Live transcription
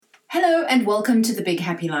Hello and welcome to the Big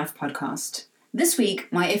Happy Life podcast. This week,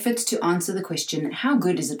 my efforts to answer the question, how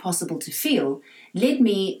good is it possible to feel, led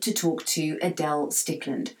me to talk to Adele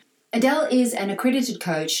Stickland. Adele is an accredited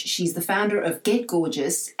coach. She's the founder of Get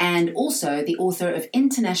Gorgeous and also the author of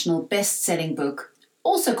international best-selling book,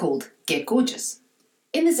 also called Get Gorgeous.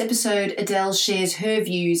 In this episode, Adele shares her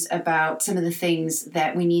views about some of the things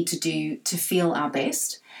that we need to do to feel our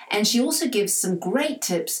best. And she also gives some great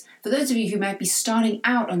tips for those of you who might be starting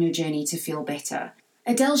out on your journey to feel better.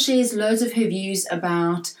 Adele shares loads of her views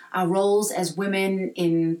about our roles as women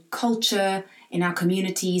in culture, in our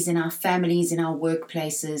communities, in our families, in our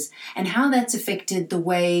workplaces, and how that's affected the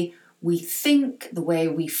way we think, the way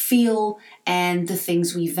we feel, and the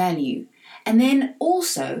things we value. And then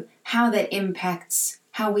also how that impacts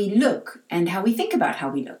how we look and how we think about how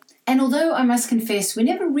we look. And although I must confess, we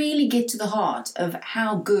never really get to the heart of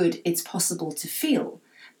how good it's possible to feel,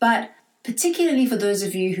 but particularly for those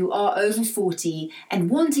of you who are over 40 and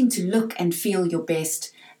wanting to look and feel your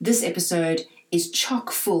best, this episode is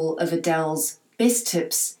chock full of Adele's best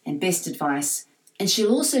tips and best advice. And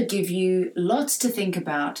she'll also give you lots to think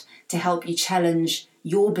about to help you challenge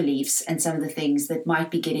your beliefs and some of the things that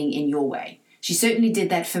might be getting in your way. She certainly did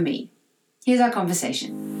that for me. Here's our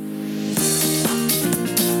conversation.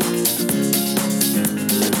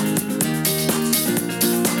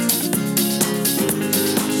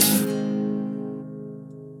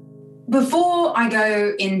 Before I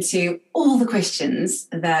go into all the questions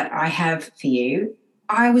that I have for you,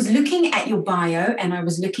 I was looking at your bio and I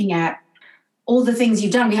was looking at all the things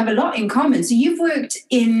you've done. We have a lot in common. So you've worked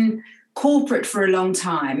in corporate for a long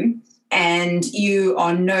time and you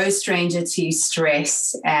are no stranger to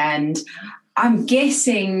stress. And I'm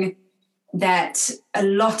guessing that a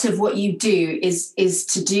lot of what you do is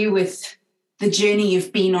to do with the journey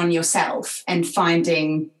you've been on yourself and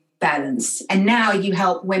finding balance. And now you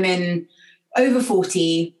help women over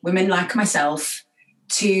 40, women like myself,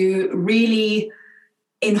 to really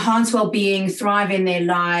enhance well-being, thrive in their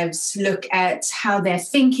lives, look at how they're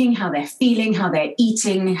thinking, how they're feeling, how they're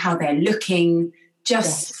eating, how they're looking,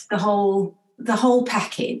 just the whole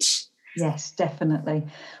package. Yes, definitely.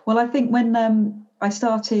 Well, I think when I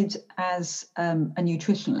started as a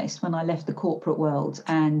nutritionalist, when I left the corporate world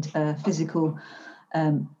and a physical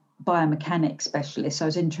biomechanics specialist, so I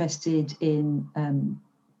was interested in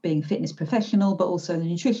being a fitness professional, but also the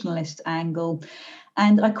nutritionalist angle.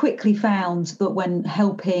 And I quickly found that when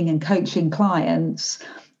helping and coaching clients,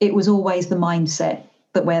 it was always the mindset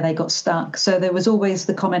that where they got stuck. So there was always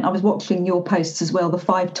the comment, I was watching your posts as well, the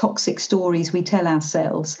 5 toxic stories we tell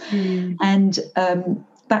ourselves. And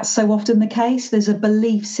that's so often the case. There's a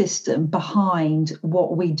belief system behind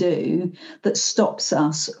what we do that stops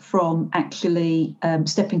us from actually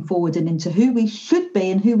stepping forward and into who we should be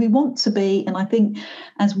and who we want to be. And I think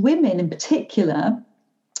as women in particular,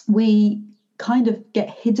 we kind of get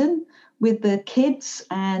hidden with the kids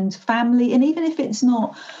and family. And even if it's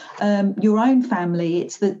not your own family,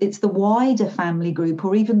 it's the wider family group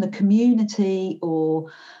or even the community, or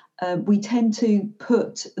we tend to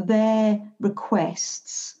put their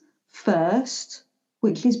requests first,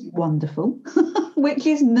 which is wonderful, which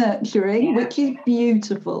is nurturing, which is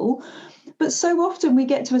beautiful. But so often we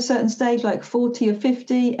get to a certain stage, like 40 or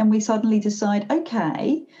 50, and we suddenly decide,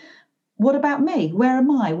 okay, what about me? Where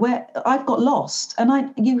am I? Where I've got lost.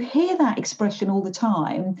 And you hear that expression all the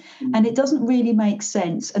time, and it doesn't really make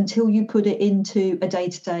sense until you put it into a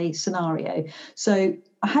day-to-day scenario. So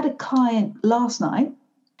I had a client last night.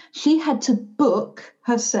 She had to book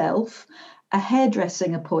herself a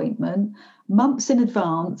hairdressing appointment months in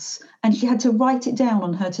advance, and she had to write it down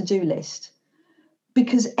on her to-do list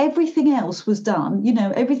because everything else was done. You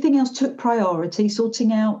know, everything else took priority,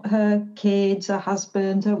 sorting out her kids, her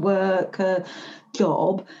husband, her work, her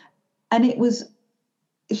job. And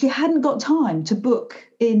she hadn't got time to book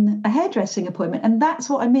in a hairdressing appointment. And that's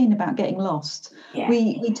what I mean about getting lost. Yeah.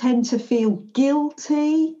 We tend to feel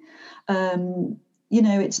guilty.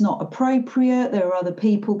 It's not appropriate. There are other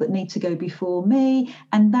people that need to go before me.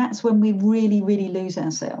 And that's when we really, really lose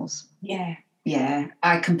ourselves. Yeah,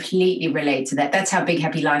 I completely relate to that. That's how Big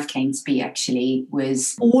Happy Life came to be, actually,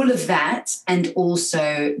 was all of that and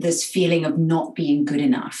also this feeling of not being good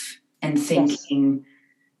enough and thinking,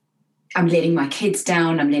 I'm letting my kids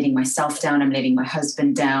down, I'm letting myself down, I'm letting my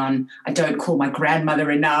husband down, I don't call my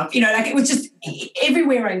grandmother enough. It was just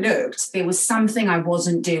everywhere I looked, there was something I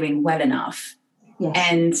wasn't doing well enough. Yes.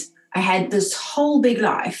 And I had this whole big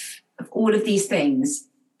life of all of these things,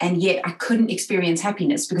 and yet I couldn't experience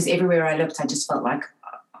happiness because everywhere I looked, I just felt like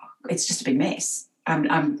it's just a big mess.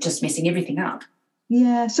 I'm just messing everything up.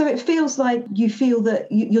 Yeah, so it feels like you feel that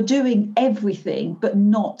you're doing everything, but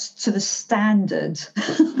not to the standard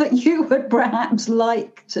that you would perhaps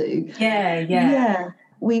like to. Yeah. Yeah,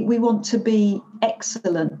 we want to be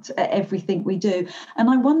excellent at everything we do. And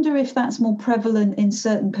I wonder if that's more prevalent in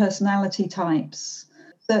certain personality types,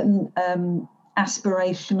 certain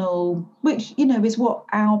aspirational, which, is what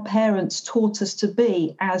our parents taught us to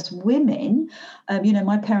be as women.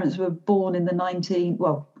 My parents were born in the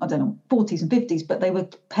 40s and 50s, but they were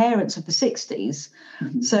parents of the 60s.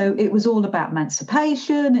 Mm-hmm. So it was all about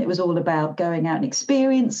emancipation. It was all about going out and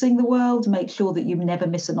experiencing the world, make sure that you never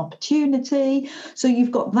miss an opportunity. So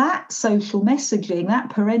you've got that social messaging, that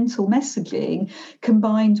parental messaging,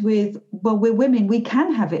 combined with, well, we're women, we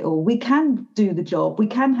can have it all. We can do the job. We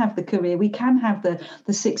can have the career. We can have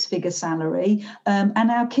the six-figure salary,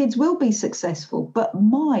 and our kids will be successful. But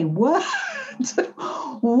my word,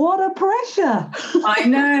 what a pressure. I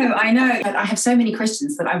know. I have so many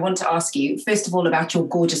questions that I want to ask you. First of all, about your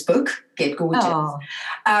gorgeous book, Get Gorgeous. Oh.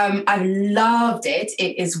 I've loved it.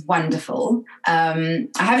 It is wonderful. I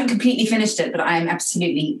haven't completely finished it, but I am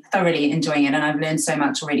absolutely thoroughly enjoying it, and I've learned so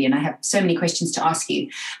much already, and I have so many questions to ask you.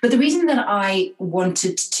 But the reason that I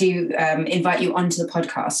wanted to invite you onto the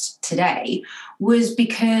podcast today was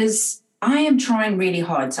because I am trying really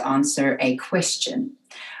hard to answer a question,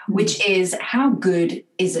 which is, how good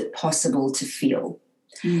is it possible to feel?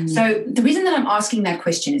 So the reason that I'm asking that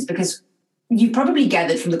question is because you probably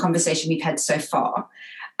gathered from the conversation we've had so far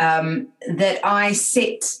that I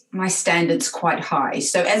set my standards quite high.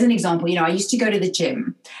 So as an example, I used to go to the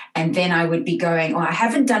gym, and then I would be going, I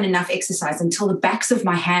haven't done enough exercise until the backs of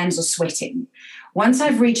my hands are sweating. Once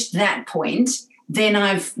I've reached that point, then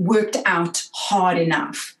I've worked out hard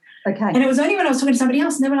enough. Okay. And it was only when I was talking to somebody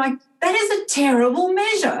else, and they were like, that is a terrible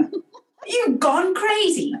measure. You've gone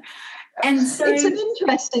crazy. And so it's an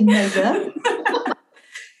interesting measure.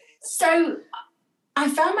 So I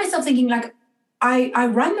found myself thinking, like, I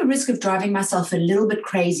run the risk of driving myself a little bit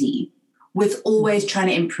crazy with always trying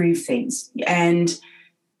to improve things. And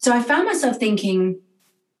so I found myself thinking,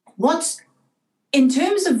 in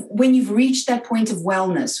terms of when you've reached that point of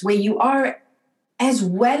wellness where you are as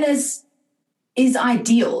well as is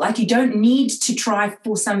ideal, like you don't need to try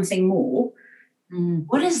for something more,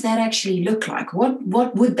 what does that actually look like?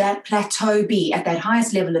 What would that plateau be at that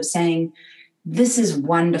highest level of saying, this is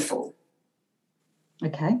wonderful?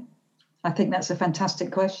 Okay. I think that's a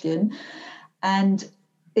fantastic question. And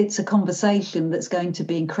it's a conversation that's going to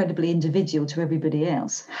be incredibly individual to everybody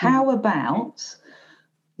else. How about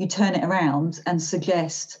you turn it around and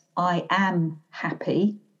suggest, I am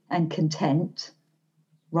happy and content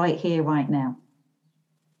right here, right now.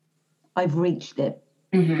 I've reached it.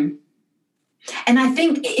 Mm-hmm. And I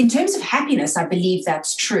think in terms of happiness, I believe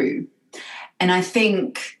that's true. And I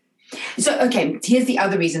think, so, okay, here's the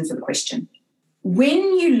other reason for the question.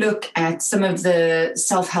 When you look at some of the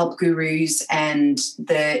self-help gurus and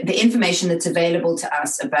the information that's available to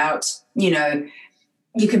us about, you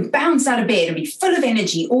can bounce out of bed and be full of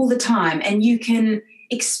energy all the time, and you can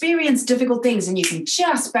experience difficult things and you can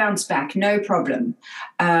just bounce back, no problem.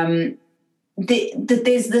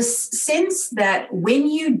 There's this sense that when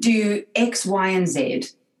you do X, Y, and Z,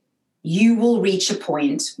 you will reach a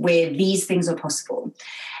point where these things are possible.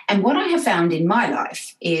 And what I have found in my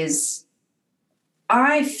life is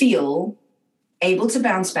I feel able to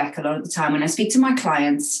bounce back a lot of the time. When I speak to my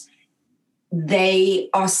clients, they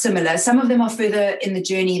are similar. Some of them are further in the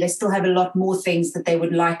journey. They still have a lot more things that they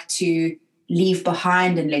would like to leave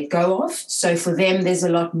behind and let go of. So for them, there's a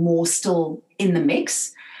lot more still in the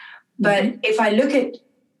mix. But if I look at,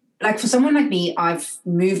 like, for someone like me, I've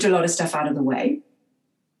moved a lot of stuff out of the way,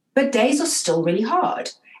 but days are still really hard.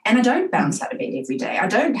 And I don't bounce out of bed every day. I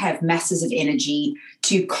don't have masses of energy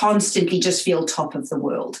to constantly just feel top of the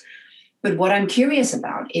world. But what I'm curious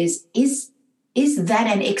about is that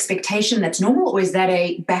an expectation that's normal, or is that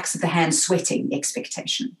a backs of the hands sweating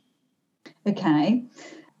expectation? Okay.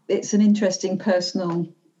 It's an interesting personal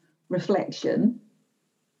reflection.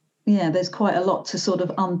 Yeah, there's quite a lot to sort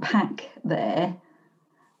of unpack there.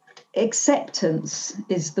 Acceptance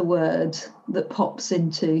is the word that pops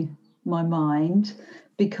into my mind,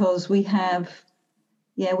 because we have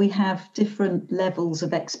different levels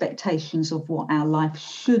of expectations of what our life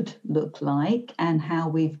should look like, and how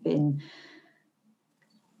we've been,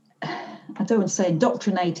 I don't want to say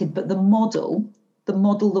indoctrinated, but the model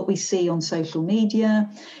that we see on social media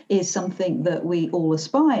is something that we all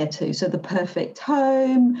aspire to. So the perfect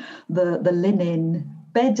home, the linen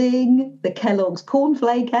bedding, the Kellogg's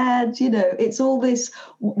cornflake ads, it's all this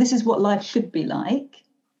is what life should be like.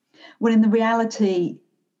 When in the reality,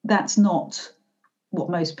 that's not what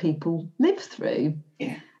most people live through.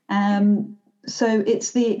 Yeah. So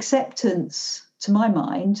it's the acceptance, to my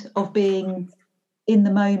mind, of being in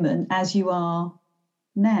the moment as you are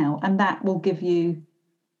now, and that will give you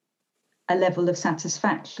a level of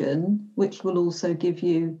satisfaction, which will also give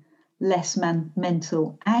you less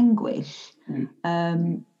mental anguish,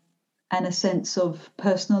 and a sense of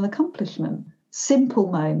personal accomplishment. Simple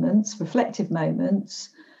moments, reflective moments,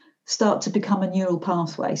 start to become a neural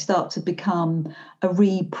pathway, start to become a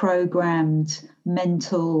reprogrammed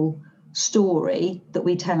mental story that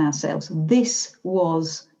we tell ourselves. This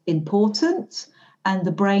was important, and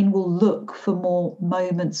the brain will look for more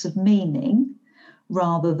moments of meaning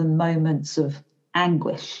rather than moments of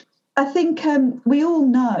anguish. I think we all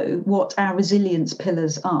know what our resilience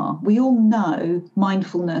pillars are. We all know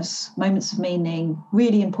mindfulness, moments of meaning,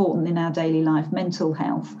 really important in our daily life, mental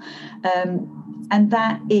health. And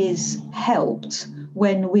that is helped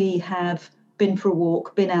when we have been for a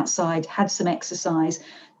walk, been outside, had some exercise.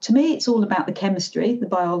 To me, it's all about the chemistry, the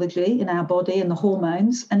biology in our body and the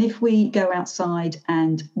hormones. And if we go outside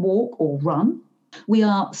and walk or run, we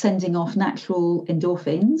are sending off natural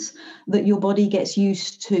endorphins that your body gets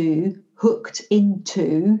used to, hooked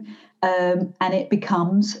into, and it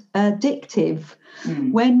becomes addictive.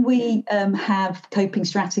 When we have coping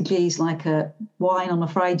strategies like a wine on a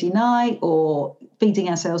Friday night or feeding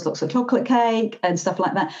ourselves lots of chocolate cake and stuff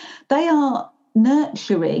like that, they are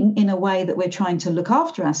nurturing in a way that we're trying to look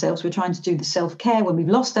after ourselves. We're trying to do the self-care when we've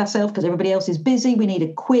lost ourselves because everybody else is busy. We need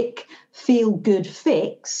a quick feel-good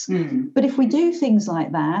fix. But if we do things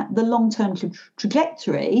like that, the long-term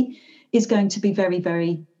trajectory is going to be very,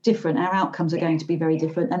 very different. Our outcomes are going to be very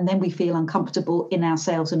different. And then we feel uncomfortable in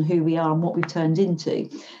ourselves and who we are and what we've turned into.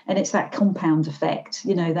 And it's that compound effect,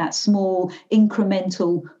 that small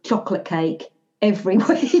incremental chocolate cake every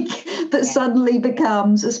week that suddenly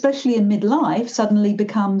becomes, especially in midlife, suddenly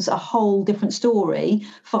becomes a whole different story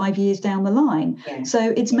 5 years down the line.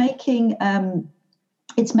 So it's making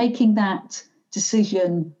that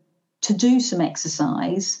decision to do some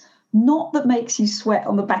exercise, not that makes you sweat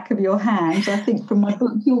on the back of your hands. I think from my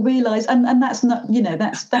book you'll realise, and that's not,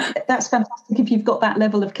 that's fantastic if you've got that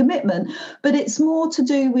level of commitment, but it's more to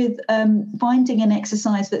do with finding an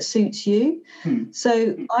exercise that suits you.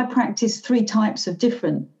 So I practice 3 types of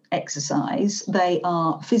different exercise. They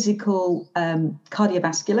are physical,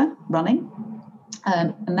 cardiovascular, running,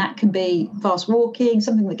 and that can be fast walking,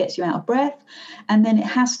 something that gets you out of breath. And then it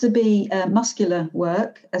has to be muscular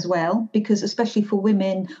work as well, because especially for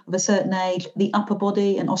women of a certain age, the upper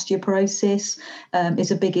body and osteoporosis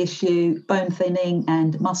is a big issue, bone thinning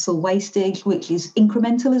and muscle wastage, which is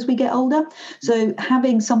incremental as we get older. So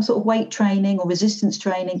having some sort of weight training or resistance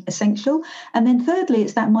training, essential. And then thirdly,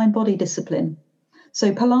 it's that mind-body discipline.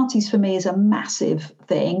 So Pilates for me is a massive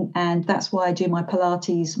thing, and that's why I do my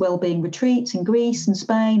Pilates wellbeing retreats in Greece and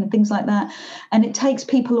Spain and things like that. And it takes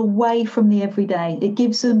people away from the everyday. It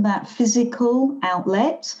gives them that physical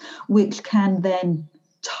outlet, which can then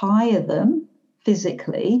tire them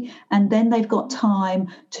physically, and then they've got time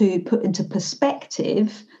to put into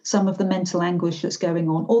perspective some of the mental anguish that's going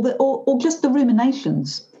on, or just the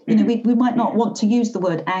ruminations. We might not want to use the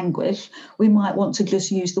word anguish. We might want to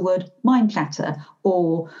just use the word mind chatter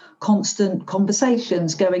or constant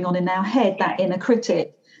conversations going on in our head, that inner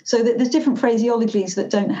critic. So that there's different phraseologies that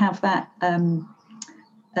don't have that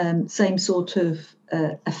same sort of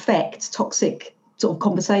effect, toxic sort of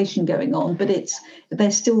conversation going on, but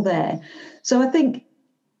they're still there. So I think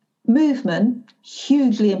movement,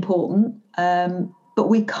 hugely important, but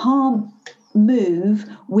we can't move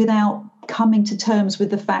without coming to terms with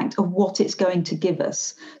the fact of what it's going to give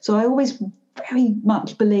us. So I always very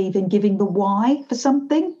much believe in giving the why for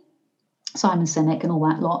something, Simon Sinek and all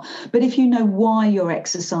that lot. But if you know why you're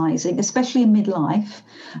exercising, especially in midlife,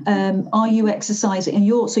 are you exercising? And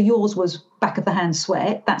yours was back of the hand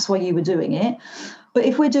sweat. That's why you were doing it. But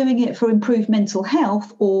if we're doing it for improved mental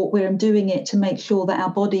health, or we're doing it to make sure that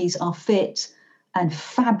our bodies are fit and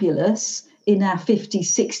fabulous in our 50s,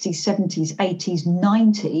 60s, 70s, 80s,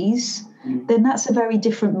 90s, then that's a very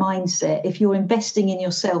different mindset if you're investing in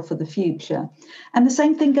yourself for the future. And the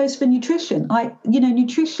same thing goes for nutrition.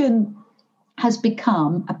 Nutrition has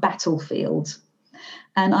become a battlefield.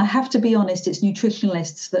 And I have to be honest, it's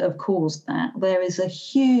nutritionalists that have caused that. There is a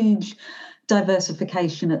huge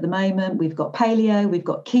diversification at the moment. We've got paleo, we've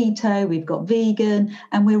got keto, we've got vegan,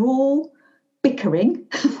 and we're all bickering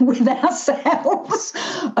with ourselves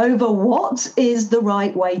over what is the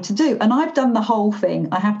right way to do. And I've done the whole thing.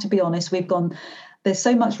 I have to be honest, we've gone There's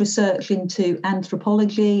so much research into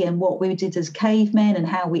anthropology and what we did as cavemen and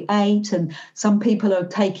how we ate. And some people are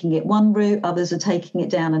taking it one route, others are taking it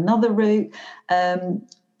down another route.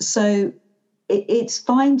 So it's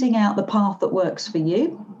finding out the path that works for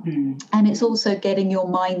you. And it's also getting your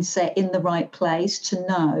mindset in the right place to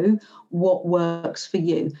know what works for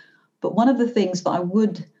you. But one of the things that I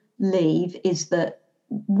would leave is that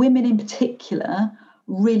women in particular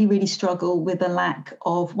really, really struggle with a lack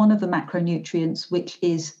of one of the macronutrients, which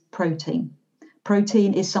is protein.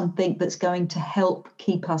 Protein is something that's going to help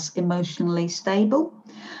keep us emotionally stable.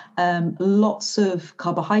 Lots of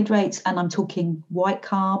carbohydrates, and I'm talking white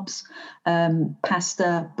carbs,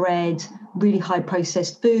 pasta, bread, really high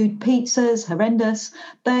processed food, pizzas, horrendous.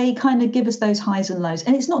 They kind of give us those highs and lows.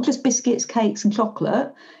 And it's not just biscuits, cakes and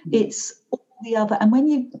chocolate. It's all the other. And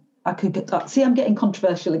when I'm getting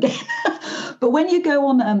controversial again. But when you go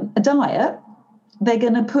on a diet, they're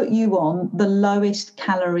going to put you on the lowest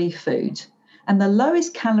calorie food. And the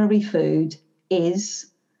lowest calorie food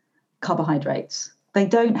is carbohydrates. They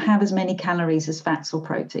don't have as many calories as fats or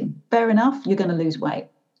protein. Fair enough, you're going to lose weight.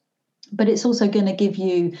 But it's also going to give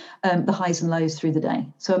you the highs and lows through the day.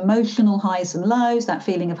 So emotional highs and lows, that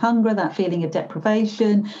feeling of hunger, that feeling of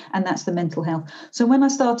deprivation, and that's the mental health. So when I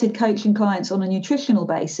started coaching clients on a nutritional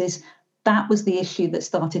basis, that was the issue that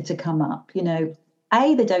started to come up. You know,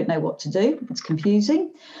 A, they don't know what to do. It's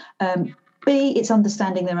confusing. B, it's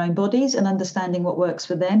understanding their own bodies and understanding what works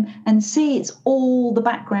for them. And C, it's all the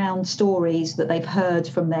background stories that they've heard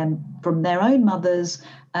from their own mothers,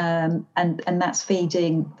 and that's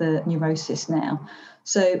feeding the neurosis now.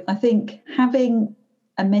 So I think having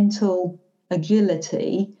a mental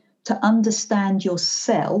agility to understand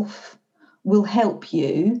yourself will help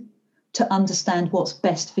you to understand what's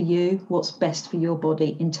best for you, what's best for your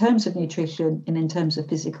body in terms of nutrition and in terms of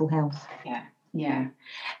physical health. Yeah.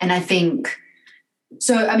 And I think,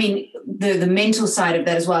 so, I mean, the mental side of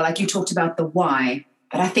that as well, like you talked about the why,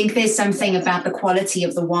 but I think there's something about the quality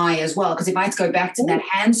of the why as well. Because if I had to go back to that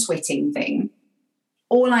hand sweating thing,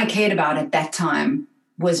 all I cared about at that time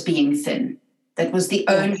was being thin. That was the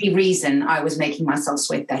only reason I was making myself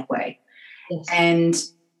sweat that way. Yes. And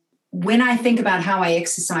when I think about how I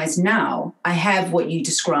exercise now, I have what you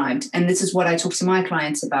described. And this is what I talk to my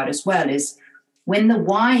clients about as well, is when the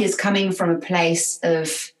why is coming from a place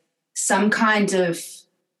of some kind of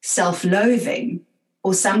self-loathing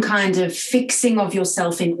or some kind of fixing of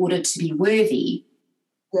yourself in order to be worthy,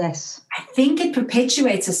 yes, I think it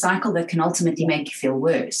perpetuates a cycle that can ultimately make you feel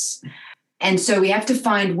worse. And so we have to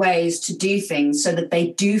find ways to do things so that they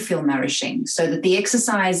do feel nourishing, so that the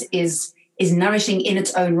exercise is nourishing in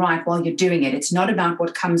its own right while you're doing it. It's not about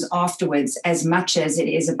what comes afterwards as much as it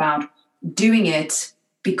is about doing it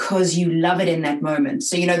because you love it in that moment.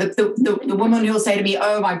 So, you know, the woman who'll say to me,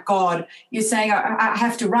 oh my God, you're saying I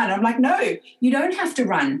have to run. I'm like, no, you don't have to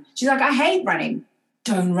run. She's like, I hate running.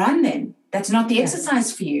 Don't run then. That's not the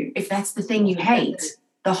exercise for you. If that's the thing you hate,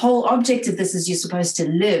 the whole object of this is you're supposed to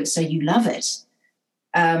live, so you love it.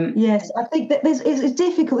 Yes, I think that it's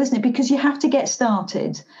difficult, isn't it? Because you have to get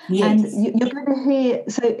started. Yes. And you're going to hear,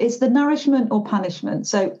 so it's the nourishment or punishment.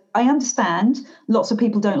 So I understand lots of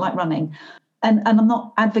people don't like running. And I'm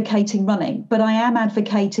not advocating running, but I am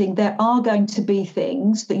advocating there are going to be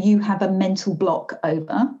things that you have a mental block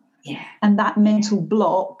over. Yeah. And that mental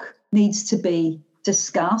block needs to be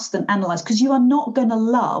discussed and analysed, because you are not going to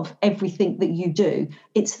love everything that you do.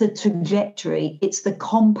 It's the trajectory, it's the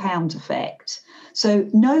compound effect. So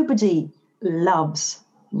nobody loves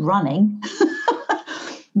running,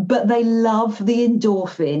 but they love the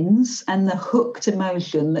endorphins and the hooked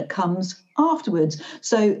emotion that comes afterwards.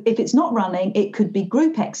 So if it's not running, it could be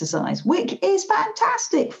group exercise, which is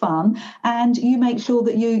fantastic fun. And you make sure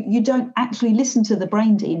that you don't actually listen to the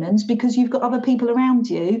brain demons because you've got other people around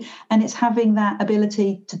you, and it's having that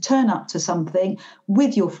ability to turn up to something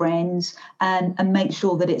with your friends and make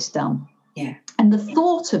sure that it's done. Yeah. And the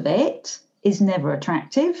thought of it is never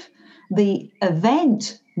attractive. The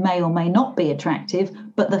event may or may not be attractive,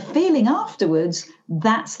 but the feeling afterwards,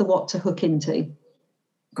 that's the what to hook into.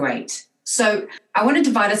 Great. So I want to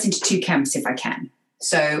divide us into two camps if I can.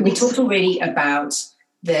 So we talked already about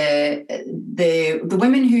the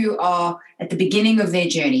women who are at the beginning of their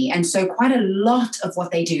journey. And so quite a lot of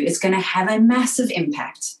what they do is going to have a massive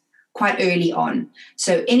impact quite early on.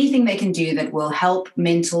 So anything they can do that will help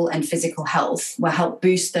mental and physical health, will help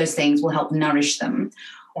boost those things, will help nourish them,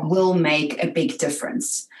 will make a big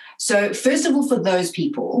difference. So first of all, for those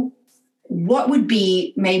people, what would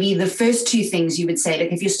be maybe the first two things you would say?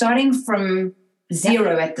 Like if you're starting from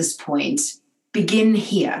zero at this point, begin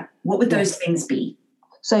here. What would those things be?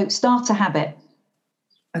 So start a habit.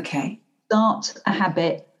 Okay. Start a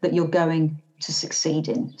habit that you're going to succeed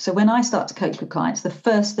in. So when I start to coach with clients, the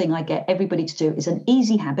first thing I get everybody to do is an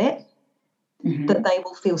easy habit that they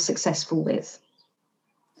will feel successful with,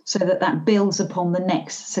 so that builds upon the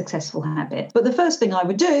next successful habit. But the first thing I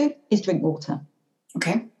would do is drink water.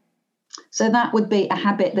 Okay. So that would be a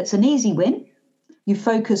habit that's an easy win. You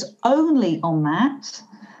focus only on that.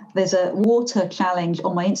 There's a water challenge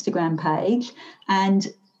on my Instagram page, and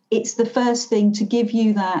it's the first thing to give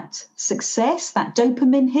you that success, that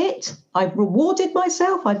dopamine hit. I've rewarded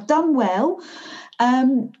myself, I've done well.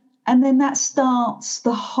 And then that starts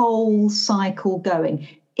the whole cycle going.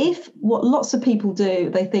 If what lots of people do,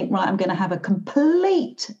 they think, right, I'm going to have a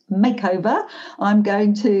complete makeover. I'm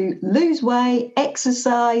going to lose weight,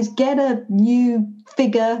 exercise, get a new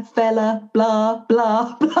figure, fella, blah,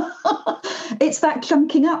 blah, blah. It's that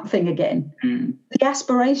chunking up thing again. The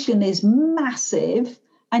aspiration is massive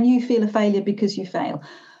and you feel a failure because you fail.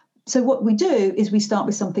 So what we do is we start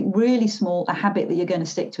with something really small, a habit that you're going to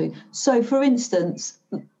stick to. So for instance,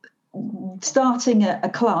 starting a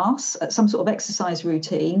class, some sort of exercise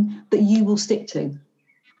routine that you will stick to.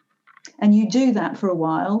 And you do that for a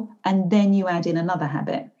while, and then you add in another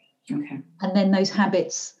habit. Okay. And then those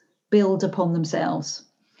habits build upon themselves.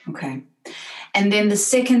 Okay. And then the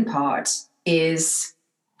second part is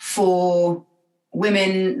for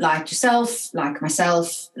women like yourself, like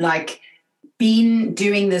myself, like been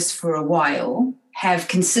doing this for a while, have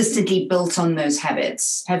consistently built on those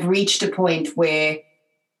habits, have reached a point where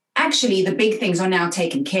actually the big things are now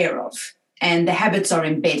taken care of and the habits are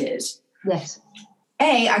embedded. Yes.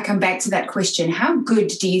 I come back to that question. How good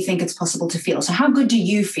do you think it's possible to feel? So how good do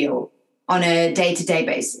you feel on a day-to-day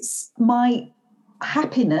basis? My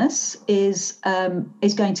happiness is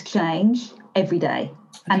going to change every day,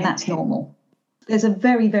 and that's normal. There's a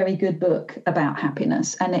very, very good book about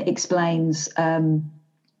happiness, and it explains, the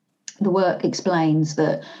work explains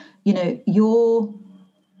that, you know, your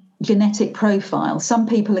genetic profile, some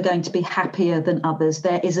people are going to be happier than others.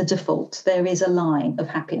 There is a default, there is a line of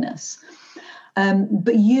happiness.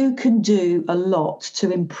 But you can do a lot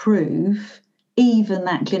to improve even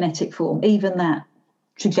that genetic form, even that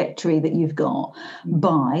trajectory that you've got,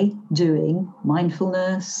 by doing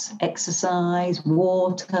mindfulness, exercise,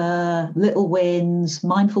 water, little wins,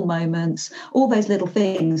 mindful moments. All those little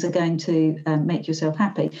things are going to make yourself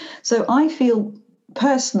happy. So I feel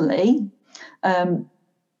personally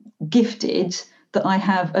gifted that I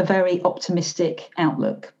have a very optimistic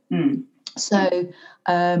outlook. So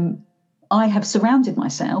I have surrounded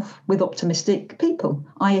myself with optimistic people.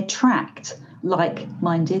 I attract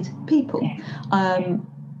like-minded people.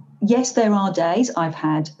 Yes, there are days. I've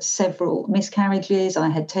had several miscarriages. I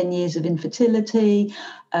had 10 years of infertility,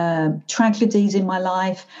 tragedies in my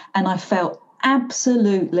life, and I felt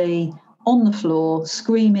absolutely on the floor,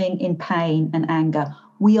 screaming in pain and anger.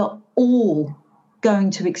 We are all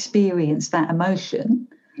going to experience that emotion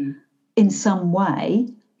in some way,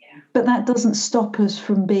 but that doesn't stop us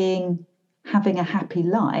from having a happy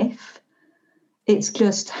life. It's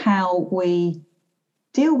just how we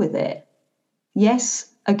deal with it. Yes.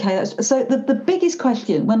 Okay, so the biggest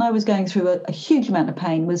question when I was going through a huge amount of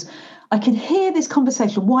pain was, I could hear this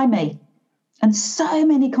conversation, why me? And so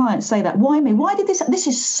many clients say that, why me? Why did this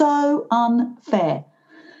is so unfair.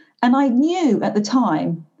 And I knew at the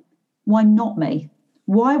time, why not me?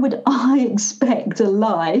 Why would I expect a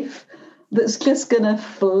life that's just going to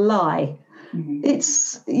fly?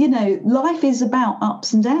 It's, you know, life is about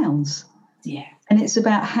ups and downs. Yeah. And it's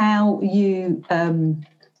about how you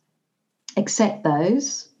accept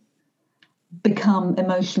those, become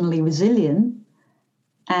emotionally resilient,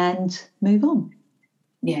 and move on.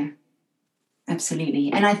 Yeah,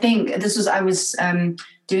 absolutely. And I think I was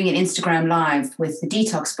doing an Instagram live with the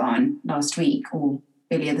Detox Barn last week or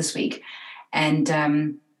earlier this week. And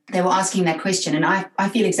they were asking that question. And I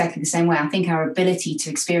feel exactly the same way. I think our ability to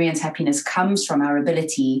experience happiness comes from our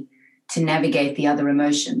ability to navigate the other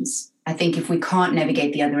emotions. I think if we can't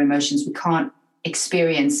navigate the other emotions, we can't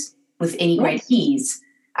experience with any great ease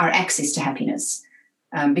our access to happiness,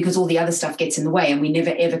 because all the other stuff gets in the way and we never,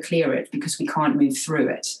 ever clear it because we can't move through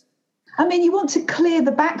it. I mean, you want to clear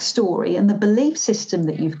the backstory and the belief system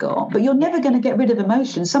that you've got, but you're never going to get rid of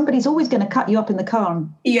emotions. Somebody's always going to cut you up in the car.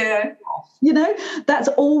 And, you know, that's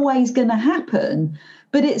always going to happen.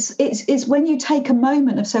 But it's when you take a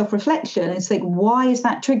moment of self-reflection and think, why is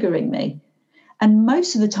that triggering me? And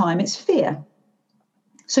most of the time it's fear.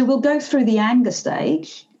 So we'll go through the anger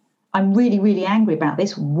stage. I'm really, really angry about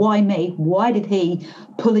this. Why me? Why did he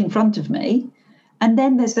pull in front of me? And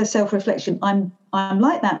then there's the self-reflection. I'm I'm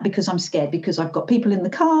like that because I'm scared, because I've got people in the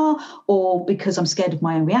car, or because I'm scared of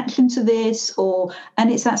my own reaction to this,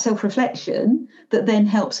 and it's that self-reflection that then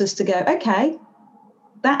helps us to go, okay,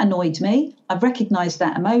 that annoyed me. I've recognized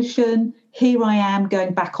that emotion. Here I am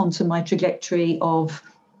going back onto my trajectory of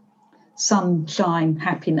sunshine,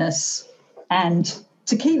 happiness, and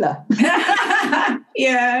tequila.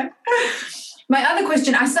 Yeah. My other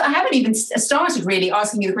question, I haven't even started really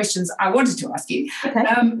asking you the questions I wanted to ask you. Okay.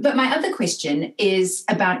 But my other question is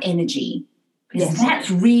about energy. Because Yes. that's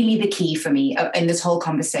really the key for me in this whole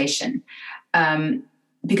conversation.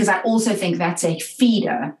 Because I also think that's a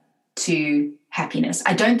feeder to happiness.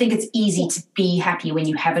 I don't think it's easy to be happy when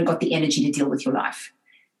you haven't got the energy to deal with your life.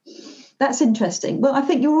 That's interesting. Well, I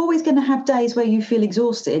think you're always going to have days where you feel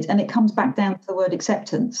exhausted, and it comes back down to the word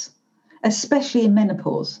acceptance, especially in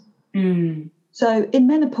menopause. So in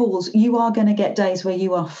menopause, you are going to get days where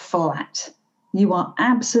you are flat. You are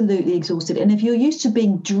absolutely exhausted. And if you're used to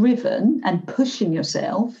being driven and pushing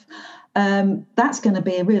yourself, that's going to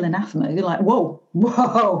be a real anathema. You're like, whoa,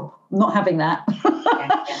 I'm not having that.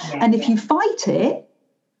 And if you fight it,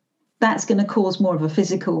 that's going to cause more of a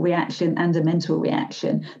physical reaction and a mental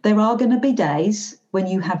reaction. There are going to be days when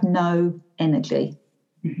you have no energy.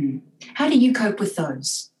 Mm-hmm. How do you cope with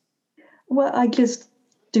those? Well, I just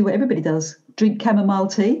do what everybody does. Drink chamomile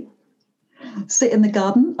tea, sit in the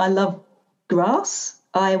garden. I love grass.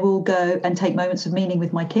 I will go and take moments of meaning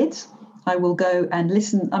with my kids. I will go and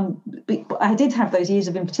listen. I did have those years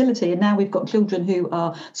of infertility, and now we've got children who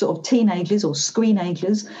are sort of teenagers or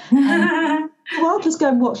screenagers. And I'll just go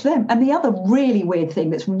and watch them. And the other really weird thing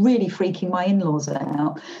that's really freaking my in-laws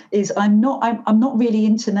out is I'm not really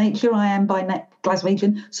into nature. I am by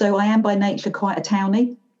Glaswegian, so I am by nature quite a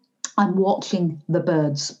townie. I'm watching the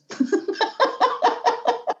birds.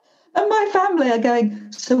 And my family are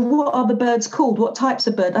going, so what are the birds called? What types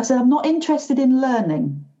of birds? I said, I'm not interested in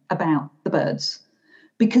learning about the birds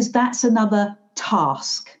because that's another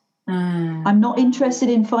task. I'm not interested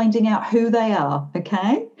in finding out who they are,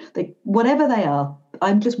 okay? Whatever they are,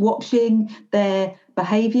 I'm just watching their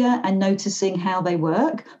behaviour and noticing how they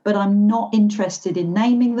work, but I'm not interested in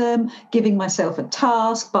naming them, giving myself a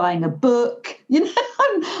task, buying a book.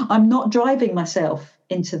 I'm not driving myself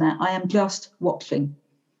into that. I am just watching.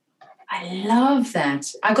 I love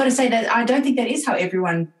that. I've got to say that I don't think that is how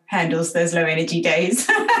everyone handles those low energy days.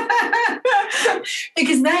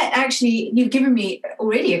 Because that actually, you've given me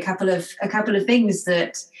already a couple of things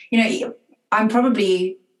that, I'm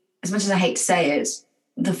probably, as much as I hate to say it,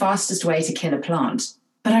 the fastest way to kill a plant,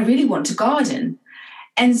 but I really want to garden.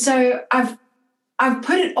 And so I've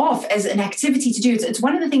put it off as an activity to do. It's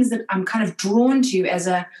one of the things that I'm kind of drawn to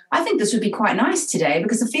I think this would be quite nice today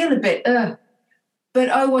because I feel a bit,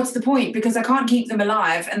 but what's the point? Because I can't keep them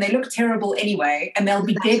alive and they look terrible anyway and they'll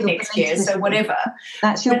be dead next year, so whatever.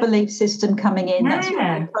 That's your belief system coming in. Yeah. That's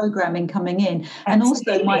your programming coming in.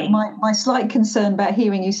 Absolutely. And also my slight concern about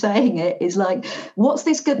hearing you saying it is like, what's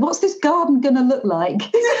this garden going to look like?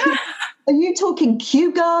 Are you talking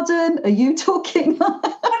Kew Garden? Are you talking...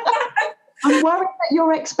 I'm worried that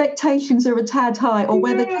your expectations are a tad high, or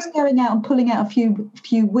whether just going out and pulling out a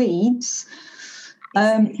few weeds...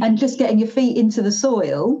 and just getting your feet into the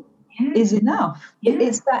soil is enough. Yeah.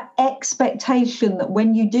 It's that expectation that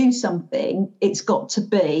when you do something, it's got to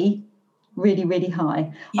be really, really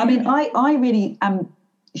high. Yeah. I mean, I really am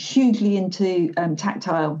hugely into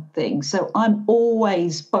tactile things. So I'm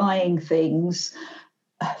always buying things,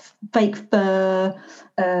 fake fur,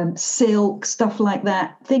 silk, stuff like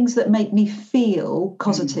that, things that make me feel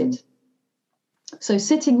cosseted. So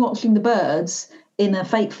sitting watching the birds in a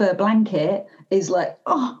fake fur blanket is like,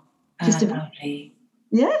 just lovely.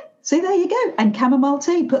 Yeah. See, there you go. And chamomile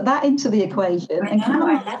tea, put that into the equation. I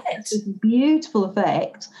love it. It's a beautiful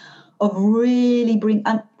effect of really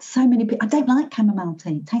and so many people. I don't like chamomile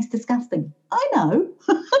tea. It tastes disgusting. I know.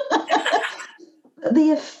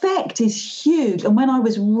 The effect is huge. And when I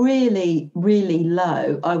was really, really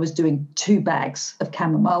low, I was doing 2 bags of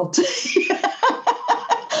chamomile tea.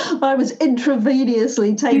 I was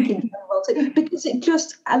intravenously taking chamomile tea because it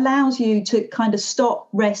just allows you to kind of stop,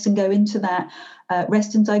 rest, and go into that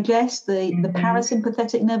rest and digest, the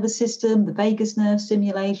parasympathetic nervous system, the vagus nerve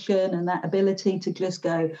stimulation, and that ability to just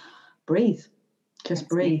go, breathe, just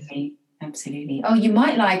breathe. Absolutely. Oh, you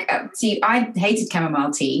might see, I hated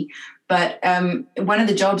chamomile tea, but one of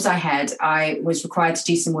the jobs I had, I was required to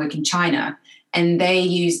do some work in China. And they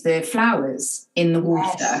use the flowers in the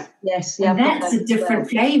water. Yes. Yeah, and that's a different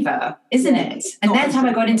flavour, isn't it? And that's how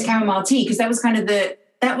I got into chamomile tea, because that was kind of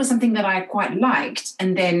that was something that I quite liked.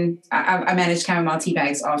 And then I managed chamomile tea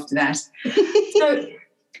bags after that. So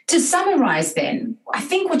To summarize then, I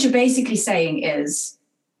think what you're basically saying is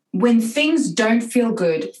when things don't feel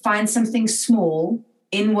good, find something small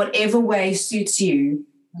in whatever way suits you.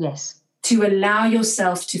 Yes. To allow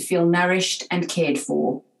yourself to feel nourished and cared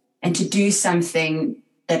for and to do something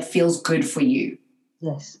that feels good for you.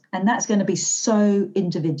 Yes. And that's going to be so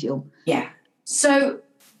individual. Yeah. So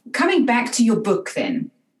coming back to your book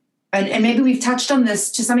then, and maybe we've touched on this,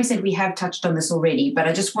 to some extent we have touched on this already, but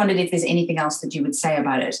I just wondered if there's anything else that you would say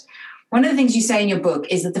about it. One of the things you say in your book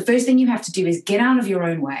is that the first thing you have to do is get out of your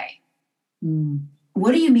own way. Mm.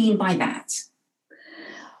 What do you mean by that?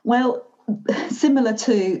 Well, similar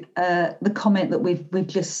to the comment that we've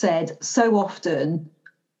just said, so often,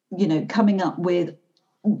 coming up with,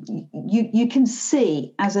 you can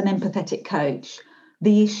see as an empathetic coach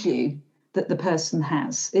the issue that the person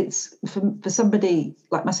has. It's for somebody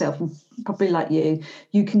like myself and probably like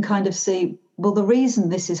you can kind of see, well, the reason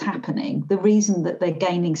this is happening, the reason that they're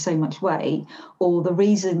gaining so much weight, or the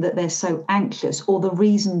reason that they're so anxious, or the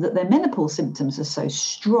reason that their menopause symptoms are so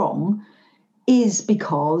strong is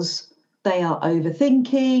because they are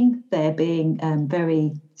overthinking, they're being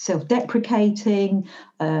very self-deprecating,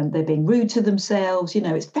 they're being rude to themselves.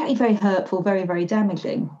 It's very, very hurtful, very, very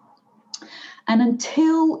damaging. And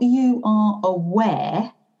until you are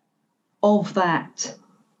aware of that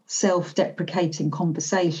self-deprecating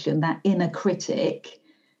conversation, that inner critic,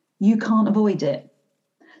 you can't avoid it.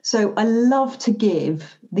 So I love to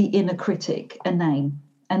give the inner critic a name.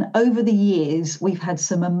 And over the years, we've had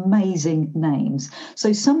some amazing names.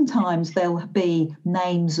 So sometimes there'll be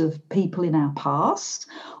names of people in our past,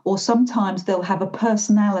 or sometimes they'll have a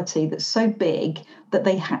personality that's so big that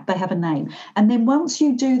they have a name. And then once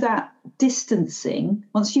you do that distancing,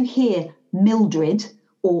 once you hear Mildred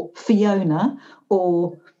or Fiona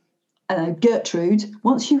or Gertrude,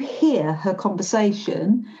 once you hear her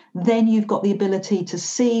conversation, then you've got the ability to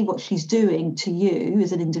see what she's doing to you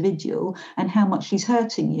as an individual and how much she's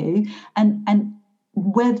hurting you, and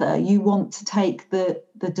whether you want to take the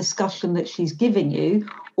discussion that she's giving you,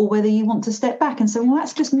 or whether you want to step back and say, well,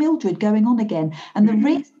 that's just Mildred going on again. And the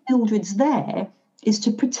reason Mildred's there is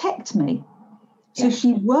to protect me. So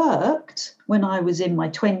she worked when I was in my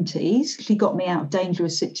 20s. She got me out of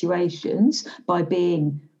dangerous situations by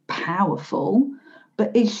being powerful,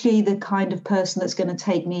 but is she the kind of person that's going to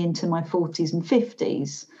take me into my 40s and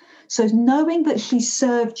 50s? So knowing that she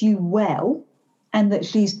served you well and that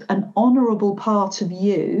she's an honourable part of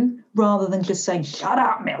you, rather than just saying, shut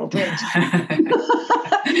up, Mildred.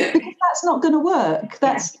 Because that's not going to work.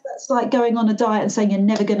 That's like going on a diet and saying you're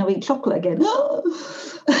never going to eat chocolate again.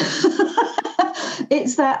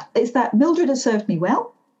 It's that Mildred has served me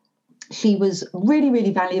well. She was really,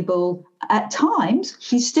 really valuable. At times,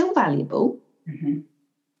 she's still valuable,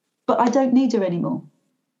 but I don't need her anymore.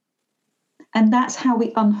 And that's how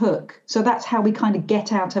we unhook. So that's how we kind of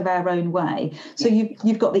get out of our own way. So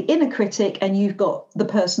you've got the inner critic and you've got the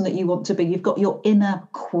person that you want to be. You've got your inner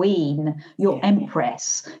queen, your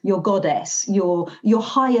empress, your goddess, your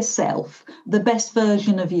higher self, the best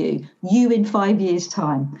version of you in 5 years'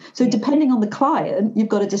 time. So depending on the client, you've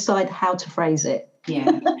got to decide how to phrase it.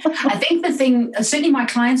 Yeah. I think the thing, certainly my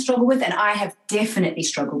clients struggle with, and I have definitely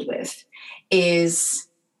struggled with, is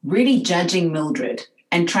really judging Mildred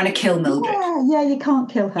and trying to kill Mildred. Yeah, you can't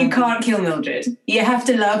kill her. You can't kill Mildred. You have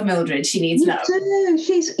to love Mildred. She needs love. You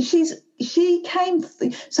do. She came.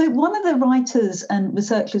 So one of the writers and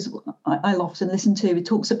researchers I'll often listen to, it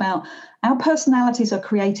talks about our personalities are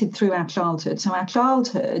created through our childhood. So our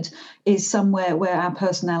childhood is somewhere where our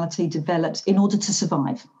personality develops in order to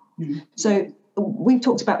survive. So we've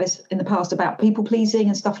talked about this in the past about people pleasing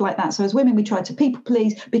and stuff like that. So as women, we try to people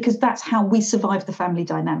please because that's how we survive the family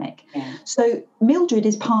dynamic. So Mildred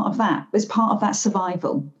is part of that, is part of that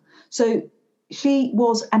survival. So she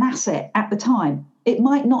was an asset at the time. It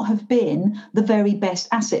might not have been the very best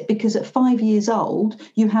asset because at 5 years old,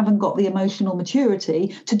 you haven't got the emotional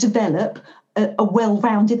maturity to develop a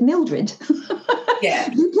well-rounded Mildred.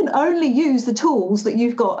 You can only use the tools that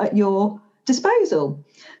you've got at your disposal.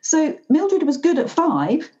 So Mildred was good at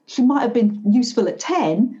 5. She might have been useful at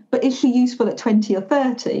 10, but is she useful at 20 or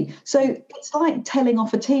 30? So it's like telling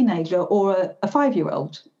off a teenager or a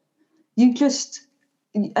 5-year-old. You just,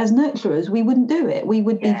 as nurturers, we wouldn't do it. We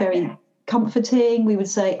would be very comforting. We would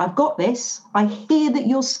say, I've got this. I hear that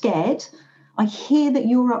you're scared. I hear that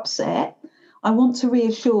you're upset. I want to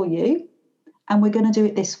reassure you, and we're going to do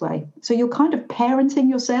it this way. So you're kind of parenting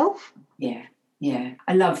yourself. Yeah,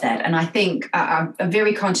 I love that. And I think I'm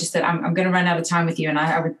very conscious that I'm going to run out of time with you, and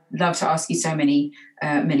I would love to ask you so many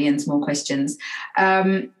millions more questions.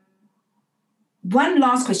 One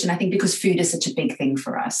last question, I think, because food is such a big thing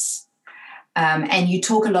for us. And you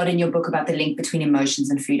talk a lot in your book about the link between emotions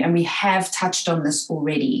and food, and we have touched on this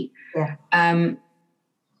already. Yeah.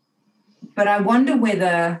 But I wonder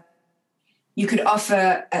whether you could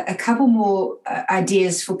offer a couple more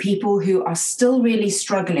ideas for people who are still really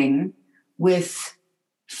struggling with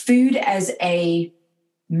food as a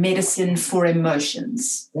medicine for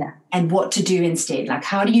emotions, and what to do instead. Like,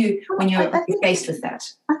 how do you, when you're faced with that?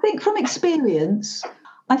 I think from experience,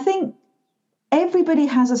 I think everybody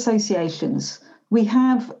has associations. We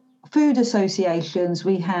have food associations,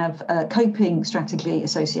 we have coping strategy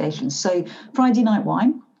associations. So Friday night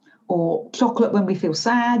wine, or chocolate when we feel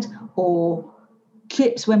sad, or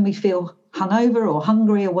chips when we feel hungover or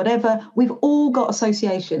hungry or whatever. We've all got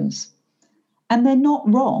associations, and they're not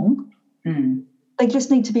wrong. They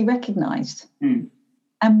just need to be recognised.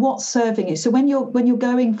 And what's serving you. So when you're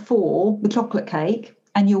going for the chocolate cake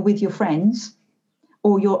and you're with your friends,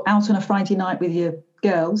 or you're out on a Friday night with your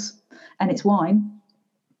girls and it's wine,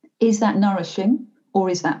 is that nourishing or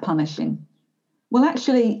is that punishing? Well,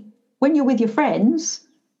 actually, when you're with your friends,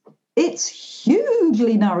 it's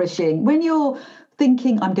hugely nourishing. When you're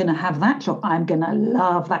thinking, I'm going to have that I'm going to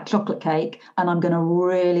love that chocolate cake and I'm going to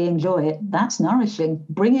really enjoy it, that's nourishing.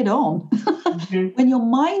 Bring it on. When you're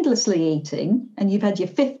mindlessly eating and you've had your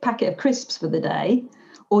 5th packet of crisps for the day,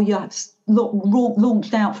 or you're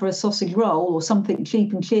launched out for a sausage roll or something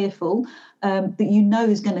cheap and cheerful that you know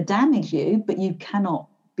is going to damage you, but you cannot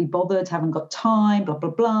be bothered, haven't got time, blah,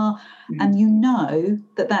 blah, blah. And you know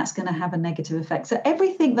that that's going to have a negative effect. So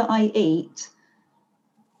everything that I eat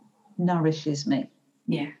nourishes me.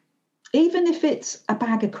 Yeah. Even if it's a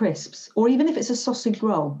bag of crisps, or even if it's a sausage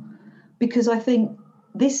roll, because I think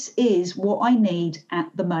this is what I need at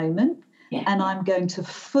the moment, and I'm going to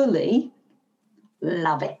fully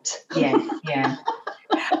love it. Yeah.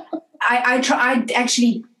 I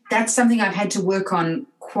actually, that's something I've had to work on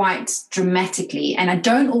quite dramatically, and I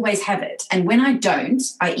don't always have it. And when I don't,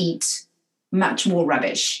 I eat much more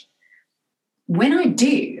rubbish. When I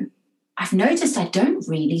do, I've noticed I don't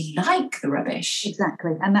really like the rubbish.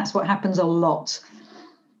 Exactly. And that's what happens a lot.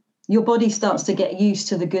 Your body starts to get used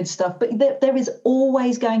to the good stuff, but there is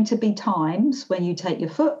always going to be times when you take your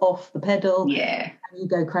foot off the pedal and you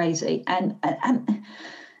go crazy. And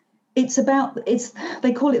they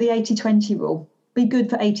call it the 80-20 rule. Be good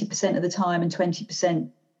for 80% of the time and 20%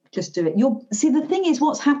 just do it. The thing is,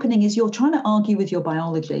 what's happening is you're trying to argue with your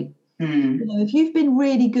biology. You know, if you've been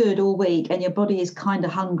really good all week and your body is kind of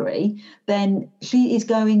hungry, then she is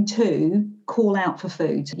going to call out for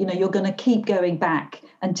food. You know, you're going to keep going back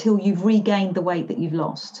until you've regained the weight that you've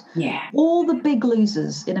lost. Yeah. All the big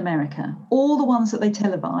losers in America, all the ones that they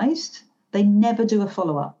televised, they never do a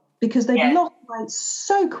follow-up because they've lost weight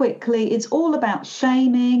so quickly. It's all about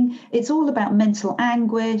shaming. It's all about mental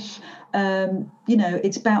anguish.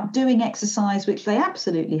 It's about doing exercise, which they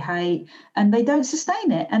absolutely hate, and they don't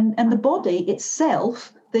sustain it. And the body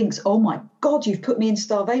itself thinks, oh my God, you've put me in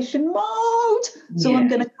starvation mode. So I'm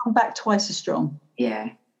going to come back twice as strong. Yeah.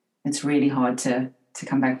 It's really hard to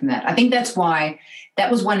come back from that. I think that's why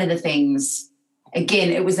that was one of the things,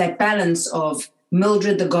 again, it was that balance of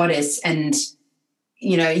Mildred, the goddess, and,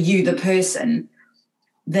 you, the person,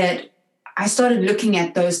 that I started looking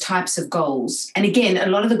at those types of goals. And again, a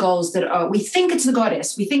lot of the goals that we think it's the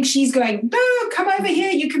goddess. We think she's going, no, come over here,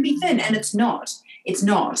 you can be thin. And it's not. It's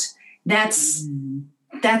not. That's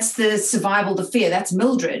the survival, the fear. That's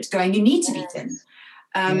Mildred going, you need to be thin.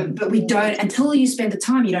 But we don't, until you spend the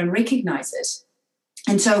time, you don't recognize it.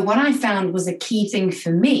 And so what I found was a key thing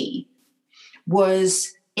for me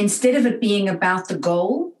was, instead of it being about the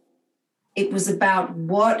goal, it was about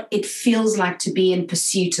what it feels like to be in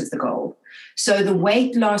pursuit of the goal. So the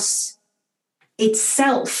weight loss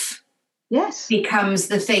itself becomes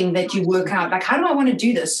the thing that you work out. Like, how do I want to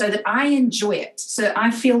do this so that I enjoy it? So I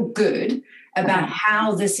feel good about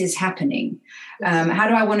how this is happening. How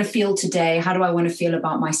do I want to feel today? How do I want to feel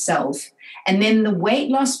about myself? And then the weight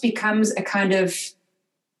loss becomes a kind of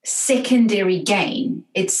secondary gain.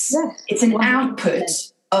 It's an 100%. Output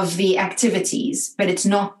of the activities, but it's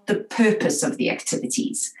not the purpose of the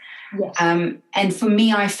activities. Yes. And for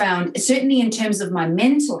me, I found, certainly in terms of my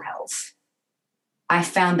mental health, I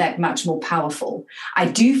found that much more powerful. I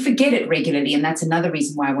do forget it regularly, and that's another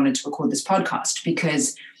reason why I wanted to record this podcast,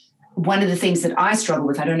 because one of the things that I struggle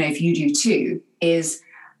with, I don't know if you do too, is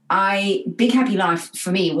Big Happy Life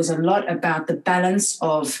for me was a lot about the balance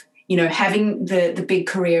of, having the big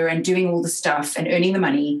career and doing all the stuff and earning the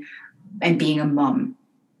money and being a mum,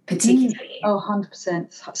 particularly.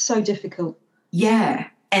 100%. It's so difficult. Yeah.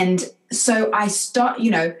 And so I start,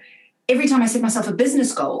 every time I set myself a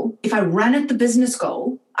business goal, if I run at the business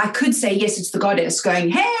goal, I could say, yes, it's the goddess going,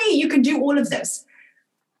 hey, you can do all of this.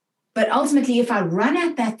 But ultimately, if I run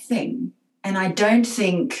at that thing and I don't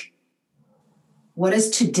think, what does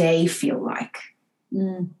today feel like?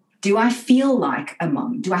 Do I feel like a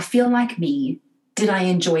mom? Do I feel like me? Did I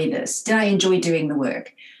enjoy this? Did I enjoy doing the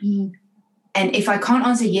work? And if I can't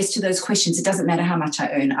answer yes to those questions, it doesn't matter how much I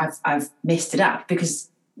earn. I've messed it up, because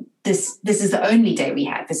this is the only day we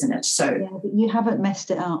have, isn't it? So yeah, but you haven't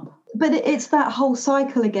messed it up. But it's that whole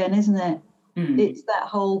cycle again, isn't it? It's that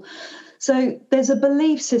whole. So there's a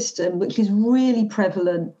belief system which is really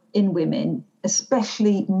prevalent in women,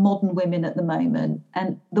 especially modern women at the moment.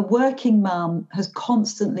 And the working mum has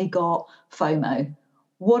constantly got FOMO.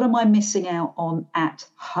 What am I missing out on at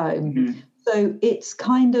home? So it's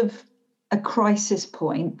kind of a crisis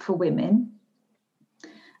point for women.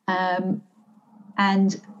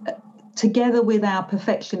 And together with our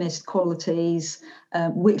perfectionist qualities,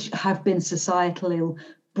 which have been societally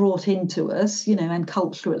brought into us, and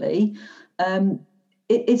culturally,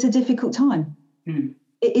 it's a difficult time.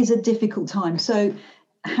 It is a difficult time. So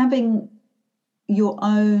having your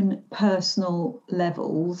own personal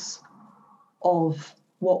levels of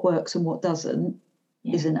what works and what doesn't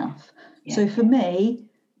is enough. So for me,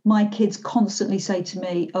 my kids constantly say to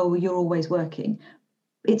me, oh, you're always working.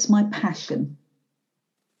 It's my passion.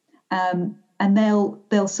 And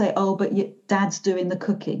they'll say, oh, but Dad's doing the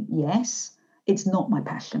cooking. Yes, it's not my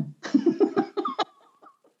passion.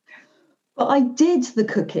 But I did the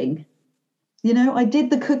cooking. I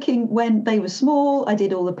did the cooking when they were small. I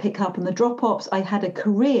did all the pick up and the drop offs. I had a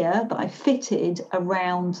career that I fitted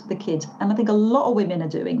around the kids. And I think a lot of women are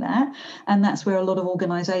doing that. And that's where a lot of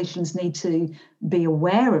organisations need to be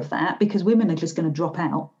aware of that, because women are just going to drop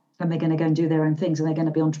out. And they're going to go and do their own things, and they're going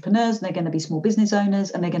to be entrepreneurs, and they're going to be small business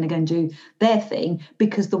owners, and they're going to go and do their thing,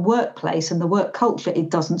 because the workplace and the work culture,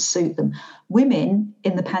 it doesn't suit them. Women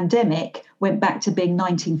in the pandemic went back to being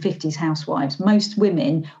 1950s housewives. Most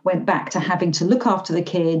women went back to having to look after the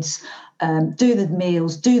kids, do the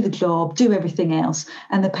meals, do the job, do everything else.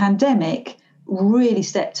 And the pandemic really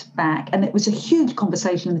stepped back, and it was a huge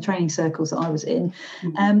conversation in the training circles that I was in.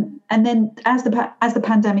 And then as the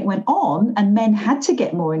pandemic went on, and men had to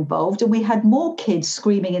get more involved, and we had more kids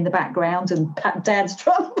screaming in the background and dads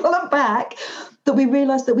trying to pull them back, that we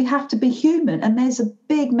realized that we have to be human. And there's a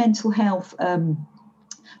big mental health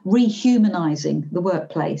rehumanizing the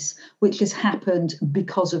workplace, which has happened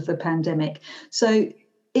because of the pandemic. So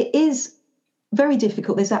it is very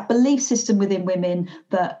difficult. There's that belief system within women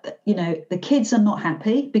that, the kids are not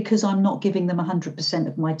happy because I'm not giving them 100%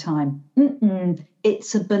 of my time.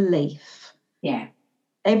 It's a belief. Yeah.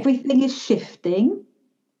 Everything is shifting.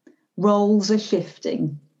 Roles are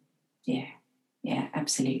shifting. Yeah,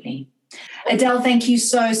 absolutely. Adele, thank you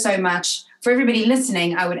so, so much. For everybody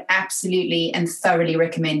listening, I would absolutely and thoroughly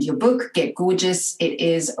recommend your book, Get Gorgeous. It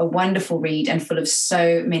is a wonderful read and full of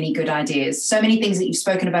so many good ideas. So many things that you've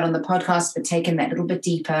spoken about on the podcast, but taken that little bit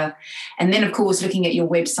deeper. And then, of course, looking at your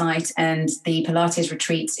website and the Pilates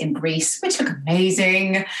retreats in Greece, which look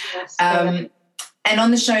amazing. Yes, and on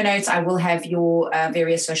the show notes, I will have your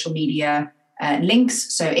various social media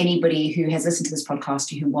links. So anybody who has listened to this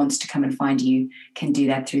podcast who wants to come and find you can do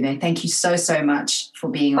that through there. Thank you so, so much for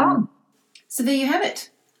being on. So there you have it.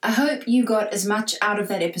 I hope you got as much out of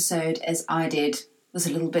that episode as I did. It was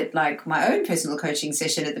a little bit like my own personal coaching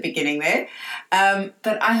session at the beginning there.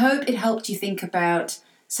 But I hope it helped you think about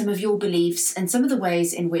some of your beliefs and some of the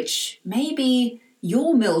ways in which maybe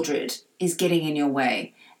your Mildred is getting in your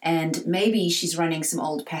way, and maybe she's running some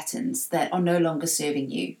old patterns that are no longer serving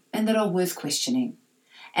you and that are worth questioning.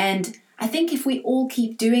 And I think if we all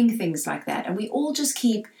keep doing things like that, and we all just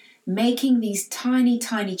keep making these tiny,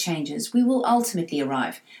 tiny changes, we will ultimately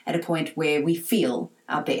arrive at a point where we feel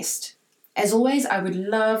our best. As always, I would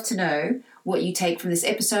love to know what you take from this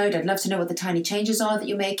episode. I'd love to know what the tiny changes are that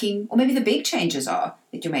you're making, or maybe the big changes are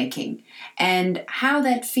that you're making, and how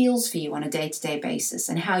that feels for you on a day-to-day basis,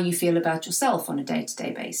 and how you feel about yourself on a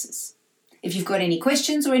day-to-day basis. If you've got any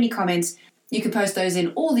questions or any comments, you can post those in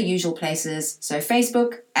all the usual places. So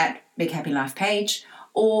Facebook at Big Happy Life page,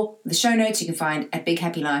 or the show notes you can find at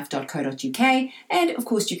bighappylife.co.uk. And of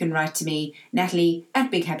course, you can write to me, Natalie,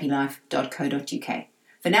 at bighappylife.co.uk.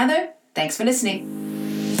 For now, though, thanks for listening.